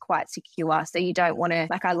in, it's quite secure. So you don't want to,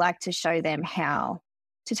 I like to show them how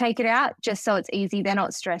to take it out just so it's easy. They're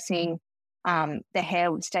not stressing. The hair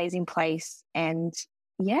stays in place, and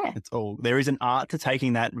there is an art to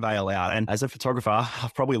taking that veil out. And as a photographer,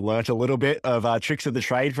 I've probably learnt a little bit of tricks of the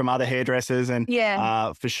trade from other hairdressers, and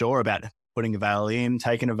for sure about putting a veil in,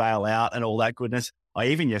 taking a veil out, and all that goodness. I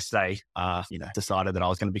even yesterday, decided that I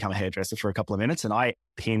was going to become a hairdresser for a couple of minutes, and I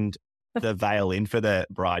pinned the veil in for the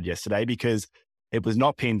bride yesterday because it was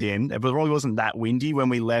not pinned in. It probably wasn't that windy when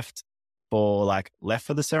we left for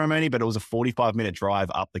the ceremony, but it was a 45-minute drive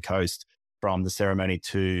up the coast from the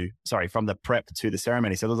prep to the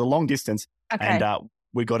ceremony. So there was a long distance. Okay. And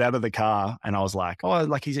we got out of the car and I was like,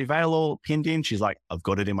 is your veil all pinned in? She's like, I've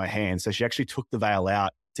got it in my hand. So she actually took the veil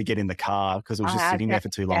out to get in the car because it was just sitting there for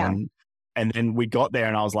too long. And then we got there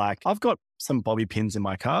and I was like, I've got some bobby pins in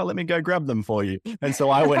my car. Let me go grab them for you. And so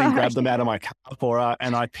I went and grabbed them out of my car for her,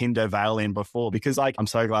 and I pinned her veil in before because I'm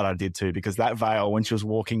so glad I did too, because that veil, when she was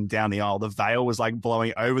walking down the aisle, the veil was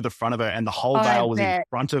blowing over the front of her and the whole veil was in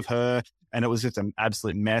front of her. And it was just an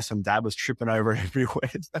absolute mess, and Dad was tripping over everywhere.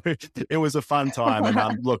 So it was a fun time.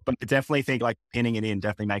 And look, but I definitely think pinning it in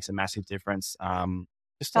definitely makes a massive difference.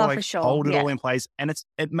 Just to for sure. hold it all in place. And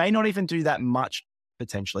it may not even do that much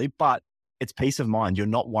potentially, but it's peace of mind. You're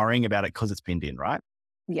not worrying about it because it's pinned in, right?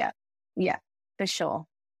 Yeah, for sure.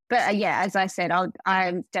 But as I said,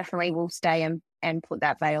 I definitely will stay and put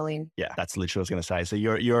that veil in. Yeah, that's literally what I was going to say. So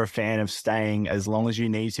you're a fan of staying as long as you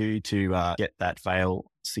need to get that veil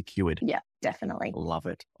secured. Yeah, definitely. Love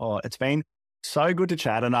it. Oh, it's been so good to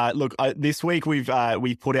chat. And look, this week we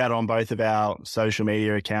put out on both of our social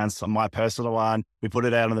media accounts, on my personal one, we put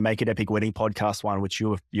it out on the Make It Epic Wedding podcast one, which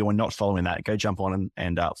you are not following that. Go jump on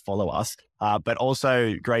and follow us. But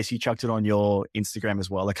also, Grace, you chucked it on your Instagram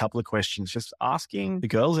as well. A couple of questions, just asking the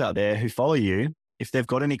girls out there who follow you if they've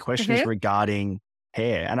got any questions regarding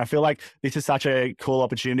hair. And I feel like this is such a cool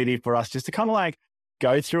opportunity for us just to kind of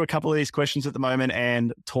go through a couple of these questions at the moment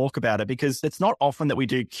and talk about it, because it's not often that we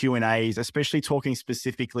do Q&As, especially talking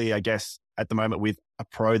specifically, I guess, at the moment with a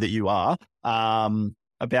pro that you are,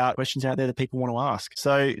 about questions out there that people want to ask.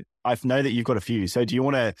 So I know that you've got a few. So do you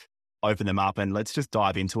want to open them up and let's just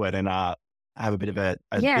dive into it and have a bit of a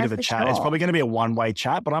chat? Sure. It's probably going to be a one-way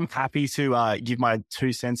chat, but I'm happy to give my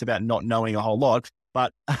 2 cents about not knowing a whole lot.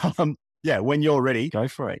 But when you're ready, go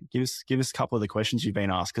for it. Give us a couple of the questions you've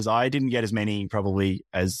been asked, because I didn't get as many probably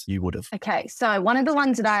as you would have. Okay, so one of the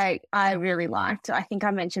ones that I really liked, I think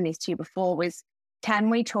I mentioned this to you before, was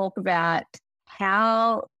can we talk about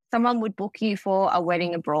how someone would book you for a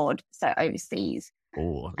wedding abroad, so overseas?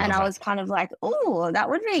 And I was kind of like, that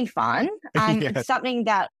would be fun. It's something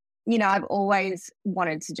that, I've always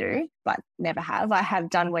wanted to do, but never have. I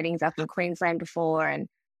have done weddings up in Queensland before, and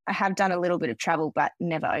I have done a little bit of travel, but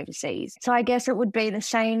never overseas. So I guess it would be the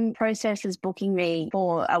same process as booking me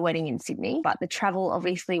for a wedding in Sydney, but the travel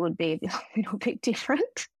obviously would be a little bit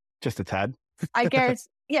different. Just a tad. I guess,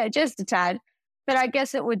 just a tad. But I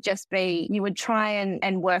guess it would just be, you would try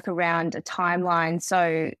and work around a timeline.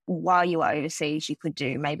 So while you were overseas, you could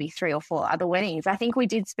do maybe 3 or 4 other weddings. I think we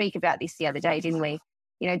did speak about this the other day, didn't we?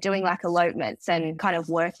 You know, doing like elopements and kind of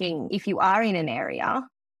working, if you are in an area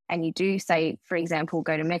and you do, say, for example,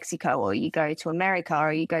 go to Mexico or you go to America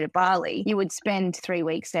or you go to Bali, you would spend 3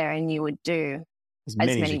 weeks there and you would do as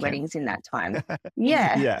many weddings in that time.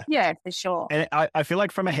 Yeah, for sure. And I feel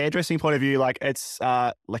like from a hairdressing point of view, like it's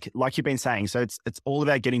like you've been saying, so it's all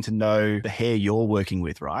about getting to know the hair you're working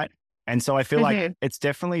with, right? And so I feel like it's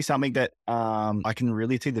definitely something that I can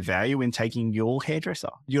really see the value in taking your hairdresser.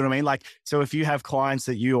 You know what I mean? Like, so if you have clients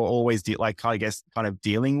that you are always kind of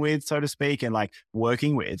dealing with, so to speak, and like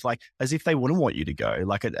working with, like as if they wouldn't want you to go,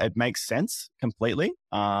 like it makes sense completely.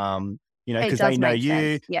 You know, because they know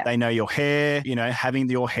you, they know your hair, you know, having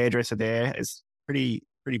your hairdresser there is pretty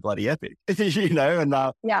bloody epic, you know, and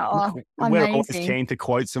we're always keen to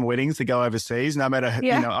quote some weddings to go overseas, no matter,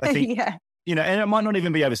 you know, I think, you know, and it might not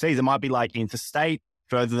even be overseas. It might be like interstate,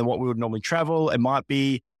 further than what we would normally travel. It might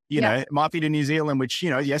be, you know, it might be to New Zealand, which,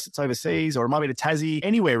 you know, yes, it's overseas, or it might be to Tassie,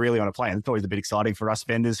 anywhere really on a plane. It's always a bit exciting for us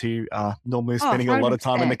vendors who are normally spending a lot of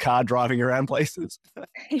time in the car driving around places.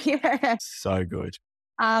 So good.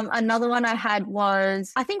 Another one I had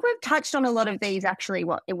was, I think we've touched on a lot of these actually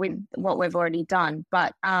with what we've already done,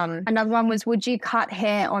 but another one was, would you cut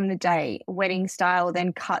hair on the day, wedding style,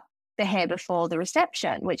 then cut the hair before the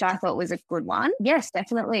reception, which I thought was a good one. Yes,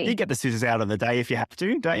 definitely. You get the scissors out on the day if you have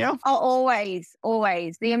to, don't you? Oh,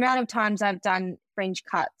 always. The amount of times I've done fringe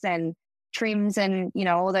cuts and trims and, you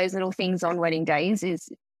know, all those little things on wedding days is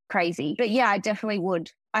crazy. But yeah, I definitely would.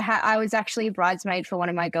 I was actually a bridesmaid for one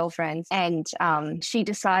of my girlfriends, and she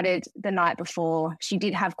decided the night before, she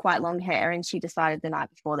did have quite long hair, and she decided the night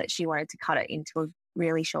before that she wanted to cut it into a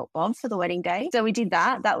really short bob for the wedding day. So we did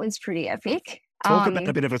that. That was pretty epic. Talk about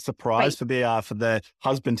a bit of a surprise for the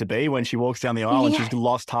husband to be when she walks down the aisle and she's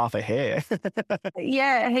lost half her hair.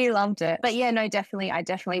 Yeah, he loved it. But yeah, no, definitely, I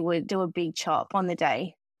definitely would do a big chop on the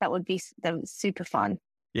day. That was super fun.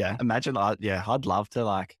 Yeah, imagine. I'd love to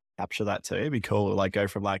like capture that too. It'd be cool. Like go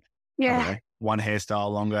from like I don't know, one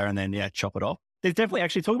hairstyle longer and then chop it off. There's definitely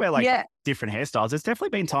actually talking about like different hairstyles. There's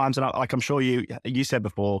definitely been times, and I'm sure you said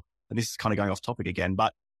before, and this is kind of going off topic again,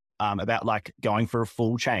 but about like going for a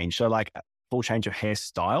full change. So like full change of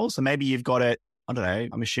hairstyle. So maybe you've got it, I don't know,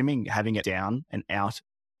 I'm assuming having it down and out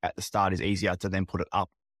at the start is easier to then put it up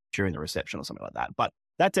during the reception or something like that. But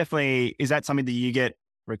that definitely, is that something that you get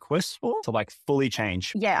requests for to like fully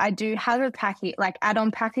change? Yeah, I do have a package, like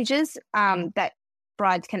add-on packages that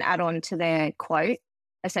brides can add on to their quote,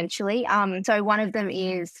 essentially. So one of them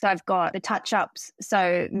is, so I've got the touch-ups,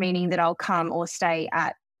 so meaning that I'll come or stay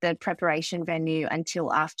at the preparation venue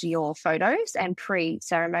until after your photos and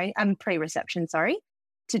pre-reception,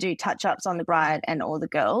 to do touch-ups on the bride and all the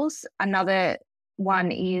girls. Another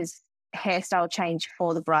one is hairstyle change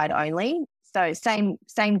for the bride only. So same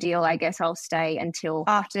deal, I guess I'll stay until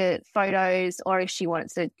after photos, or if she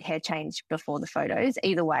wants a hair change before the photos,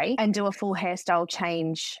 either way, and do a full hairstyle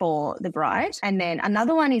change for the bride. And then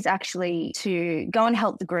another one is actually to go and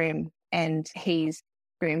help the groom and his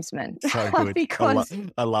groomsmen. So good. Because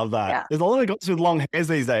I love that. Yeah. There's a lot of guys with long hairs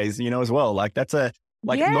these days, as well. Like that's not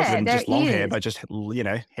even just long hair, but just,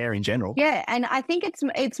 hair in general. Yeah. And I think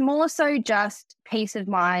it's more so just peace of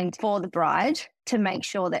mind for the bride to make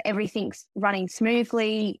sure that everything's running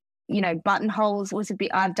smoothly. Buttonholes was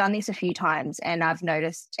I've done this a few times, and I've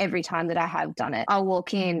noticed every time that I have done it, I'll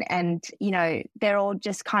walk in and, they're all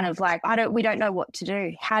just kind of like, we don't know what to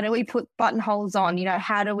do. How do we put buttonholes on?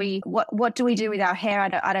 What do we do with our hair?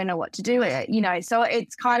 I don't know what to do with it, so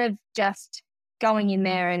it's kind of just going in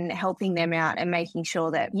there and helping them out and making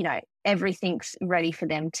sure that, everything's ready for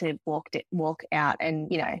them to walk out and,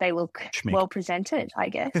 they look well presented, I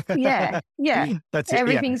guess. Yeah. Yeah. That's it.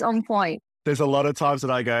 Everything's on point. There's a lot of times that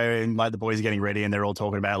I go and like the boys are getting ready and they're all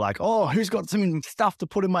talking about like, oh, who's got some stuff to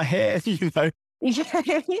put in my hair?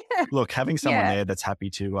 Yeah. Look, having someone there that's happy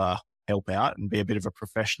to help out and be a bit of a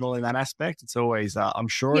professional in that aspect, it's always, I'm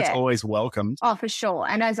sure it's always welcomed. Oh, for sure.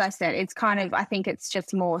 And as I said, it's kind of, I think it's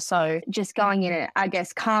just more so just going in and, I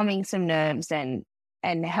guess, calming some nerves and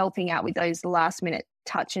helping out with those last minute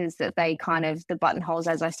touches that they kind of, the buttonholes,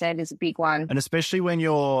 as I said, is a big one. And especially when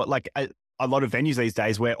you're like, a lot of venues these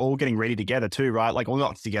days, we're all getting ready together too, right? Like, we're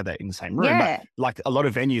not together in the same room, but like a lot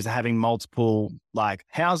of venues are having multiple like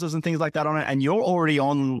houses and things like that on it. And you're already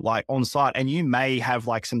on site, and you may have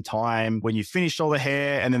like some time when you finished all the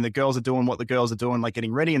hair and then the girls are doing what the girls are doing, like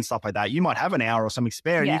getting ready and stuff like that. You might have an hour or something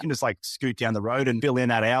spare, and you can just like scoot down the road and fill in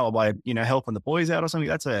that hour by, helping the boys out or something.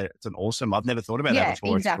 It's an awesome, I've never thought about that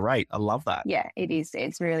before. Exactly. It's great. I love that. Yeah, it is.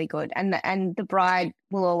 It's really good. And the bride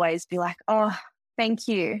will always be like, oh, thank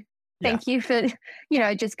you. Thank you for,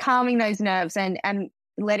 just calming those nerves and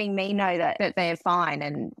letting me know that they're fine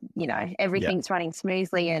and, everything's running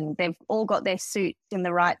smoothly, and they've all got their suits and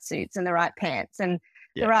the right suits and the right pants and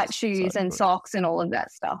the right shoes and socks and all of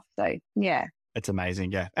that stuff. So, yeah. It's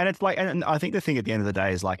amazing. Yeah. And it's like, and I think the thing at the end of the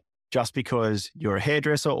day is like, just because you're a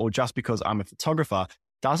hairdresser or just because I'm a photographer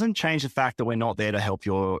doesn't change the fact that we're not there to help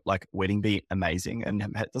your like wedding be amazing. And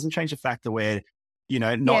it doesn't change the fact that we're,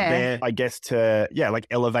 not there, I guess, to, like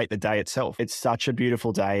elevate the day itself. It's such a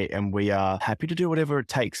beautiful day, and we are happy to do whatever it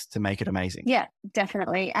takes to make it amazing. Yeah,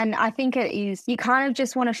 definitely. And I think it is, you kind of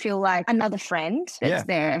just want to feel like another friend that's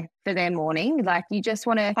there for their morning. Like you just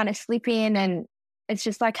want to kind of slip in, and it's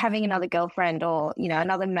just like having another girlfriend or,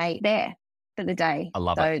 another mate there for the day. I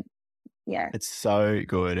love it. Yeah. It's so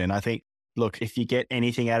good. And I think, look, if you get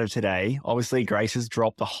anything out of today, obviously Grace has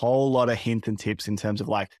dropped a whole lot of hints and tips in terms of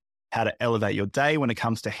like how to elevate your day when it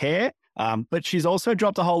comes to hair. But she's also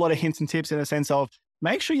dropped a whole lot of hints and tips in a sense of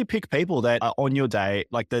make sure you pick people that are on your day,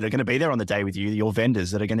 like that are going to be there on the day with you, your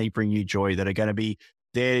vendors that are going to bring you joy, that are going to be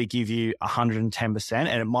there to give you 110%.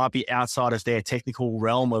 And it might be outside of their technical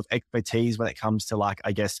realm of expertise when it comes to like,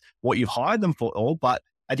 I guess, what you've hired them for all. But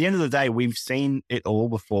at the end of the day, we've seen it all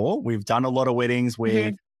before. We've done a lot of weddings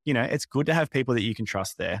where, it's good to have people that you can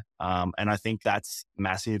trust there. And I think that's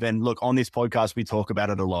massive. And look, on this podcast, we talk about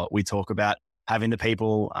it a lot. We talk about having the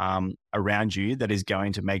people around you that is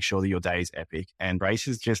going to make sure that your day is epic. And Grace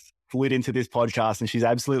has just flew into this podcast, and she's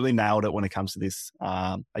absolutely nailed it when it comes to this,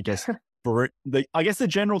 I guess the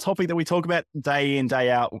general topic that we talk about day in, day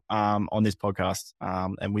out on this podcast.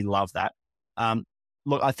 And we love that.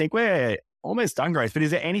 Look, I think we're almost done, Grace, but is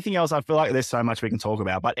there anything else? I feel like there's so much we can talk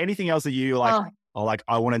about, but anything else that you like,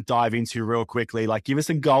 I want to dive into real quickly, like give us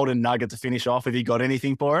a golden nugget to finish off. Have you got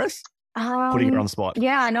anything for us? Putting it on the spot.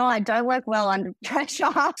 Yeah, I know. I don't work well under pressure.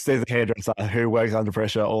 Says the hairdresser who works under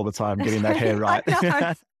pressure all the time, getting that hair right.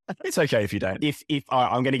 It's okay if you don't. If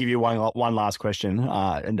I'm going to give you one last question,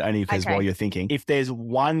 and only because while you're thinking, if there's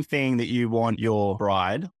one thing that you want your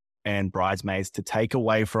bride and bridesmaids to take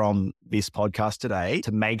away from this podcast today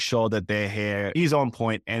to make sure that their hair is on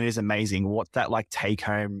point and is amazing, what's that like take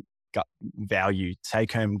home value,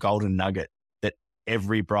 take home golden nugget that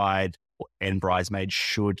every bride and bridesmaid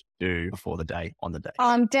should do before the day, on the day?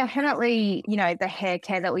 Definitely, the hair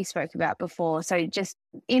care that we spoke about before. So just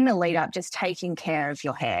in the lead up, just taking care of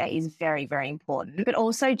your hair is very, very important. But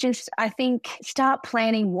also just, I think, start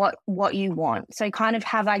planning what you want. So kind of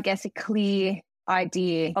have, I guess, a clear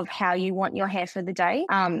idea of how you want your hair for the day,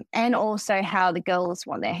 and also how the girls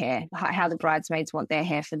want their hair, how the bridesmaids want their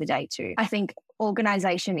hair for the day too. I think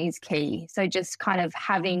organization is key. So just kind of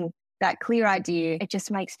having that clear idea, it just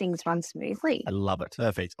makes things run smoothly. I love it.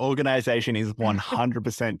 Perfect. Organization is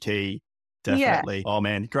 100% key. Definitely. Yeah. Oh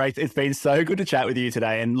man, great. It's been so good to chat with you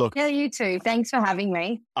today. And look. Yeah, you too. Thanks for having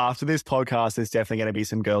me. After this podcast, there's definitely going to be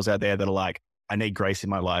some girls out there that are like, I need Grace in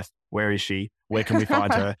my life. Where is she? Where can we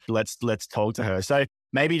find her? Let's talk to her. So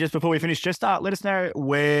maybe just before we finish, just let us know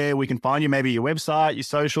where we can find you, maybe your website, your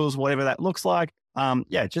socials, whatever that looks like.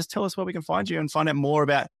 Just tell us where we can find you and find out more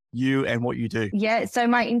about you and what you do. Yeah, so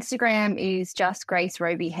my Instagram is just Grace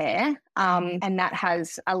Roby Hair, and that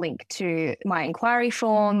has a link to my inquiry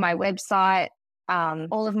form, my website,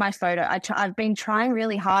 all of my photo. I've been trying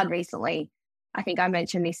really hard recently. I think I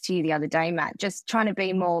mentioned this to you the other day, Matt, just trying to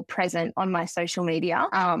be more present on my social media,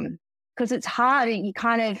 because it's hard.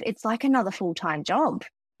 It's like another full-time job.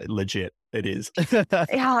 Legit. It is.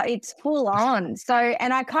 Yeah, it's full on. So,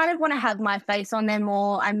 and I kind of want to have my face on there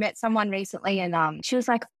more. I met someone recently and she was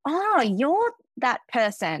like, oh, you're that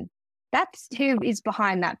person. That's who is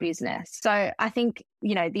behind that business. So I think,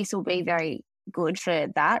 this will be very good for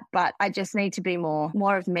that, but I just need to be more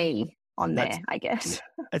of me on there, I guess.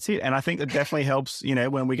 That's it. And I think it definitely helps,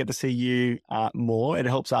 when we get to see you more, it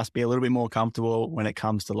helps us be a little bit more comfortable when it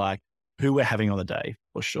comes to like who we're having on the day,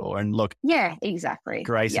 for sure. And look. Yeah, exactly.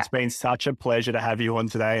 Grace, It's been such a pleasure to have you on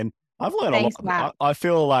today. And I've learned Thanks, a lot. Matt. I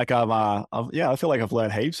feel like I feel like I've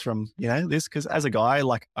learned heaps from, this, because as a guy,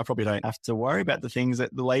 like I probably don't have to worry about the things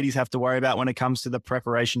that the ladies have to worry about when it comes to the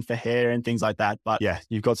preparation for hair and things like that. But yeah,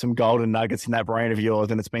 you've got some golden nuggets in that brain of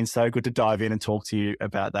yours, and it's been so good to dive in and talk to you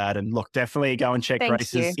about that. And look, definitely go and check Thank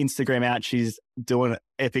Grace's you. Instagram out. She's doing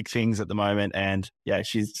epic things at the moment, and yeah,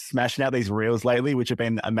 she's smashing out these reels lately, which have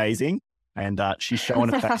been amazing. And she's showing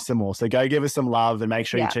her face some more. So go give her some love and make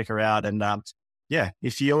sure you check her out. And yeah,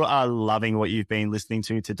 if you are loving what you've been listening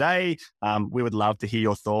to today, we would love to hear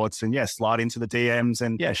your thoughts, and slide into the DMs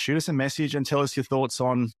and shoot us a message and tell us your thoughts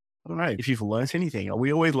on, I don't know, if you've learned anything.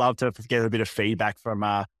 We always love to get a bit of feedback from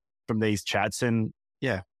these chats, and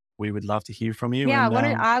we would love to hear from you. Yeah,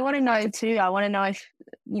 and, I want to know too. I want to know if,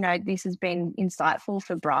 this has been insightful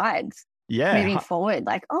for brides moving forward.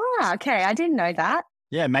 Like, okay, I didn't know that.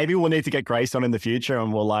 Yeah, maybe we'll need to get Grace on in the future,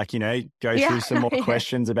 and we'll go through some more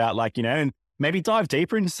questions about and maybe dive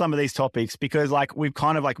deeper into some of these topics, because we've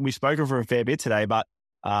kind of we've spoken for a fair bit today, but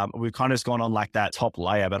we've kind of just gone on that top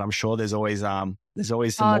layer, but I'm sure there's always some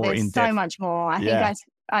more in depth. So much more. I think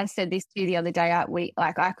I said this to you the other day.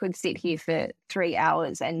 I could sit here for 3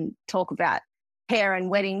 hours and talk about hair and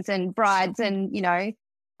weddings and brides and,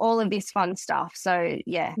 all of this fun stuff. So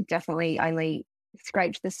yeah, definitely only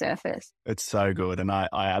scraped the surface. It's so good. And I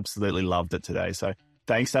absolutely loved it today. So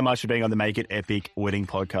thanks so much for being on the Make It Epic Wedding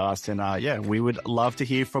podcast. And we would love to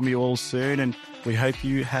hear from you all soon. And we hope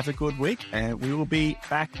you have a good week. And we will be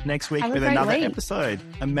back next week with another episode.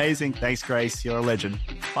 Amazing. Thanks, Grace. You're a legend.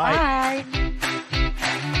 Bye. Bye.